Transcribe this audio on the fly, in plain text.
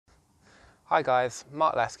Hi guys,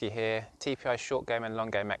 Mark Laskey here, TPI short game and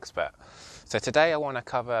long game expert. So today I want to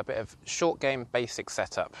cover a bit of short game basic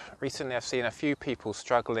setup. Recently I've seen a few people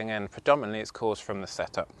struggling and predominantly it's caused from the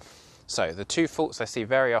setup. So the two faults I see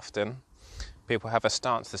very often, people have a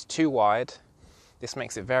stance that's too wide. This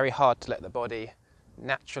makes it very hard to let the body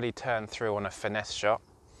naturally turn through on a finesse shot.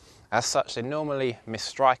 As such, they normally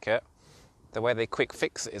misstrike it. The way they quick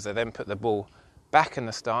fix it is they then put the ball back in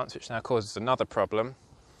the stance, which now causes another problem.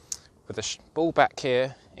 With the ball back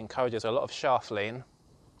here encourages a lot of shaft lean.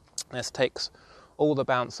 This takes all the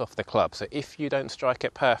bounce off the club. So if you don't strike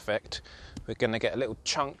it perfect, we're going to get a little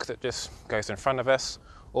chunk that just goes in front of us,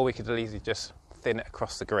 or we could easily just thin it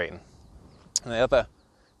across the green. And the other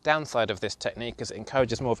downside of this technique is it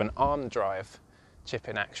encourages more of an arm drive chip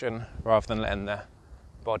in action rather than letting the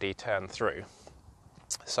body turn through.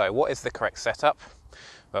 So what is the correct setup?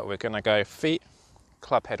 Well, we're going to go feet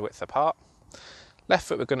club head width apart. Left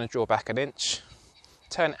foot we're going to draw back an inch,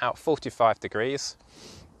 turn it out 45 degrees.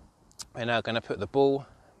 We're now going to put the ball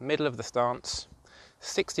middle of the stance,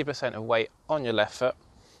 60% of weight on your left foot.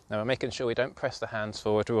 Now we're making sure we don't press the hands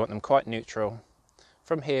forward, we want them quite neutral.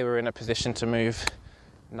 From here we're in a position to move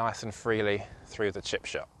nice and freely through the chip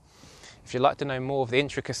shot. If you'd like to know more of the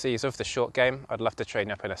intricacies of the short game, I'd love to train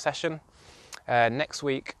you up in a session. Next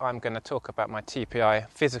week I'm going to talk about my TPI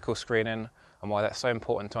physical screening and why that's so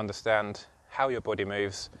important to understand how your body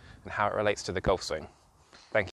moves and how it relates to the golf swing.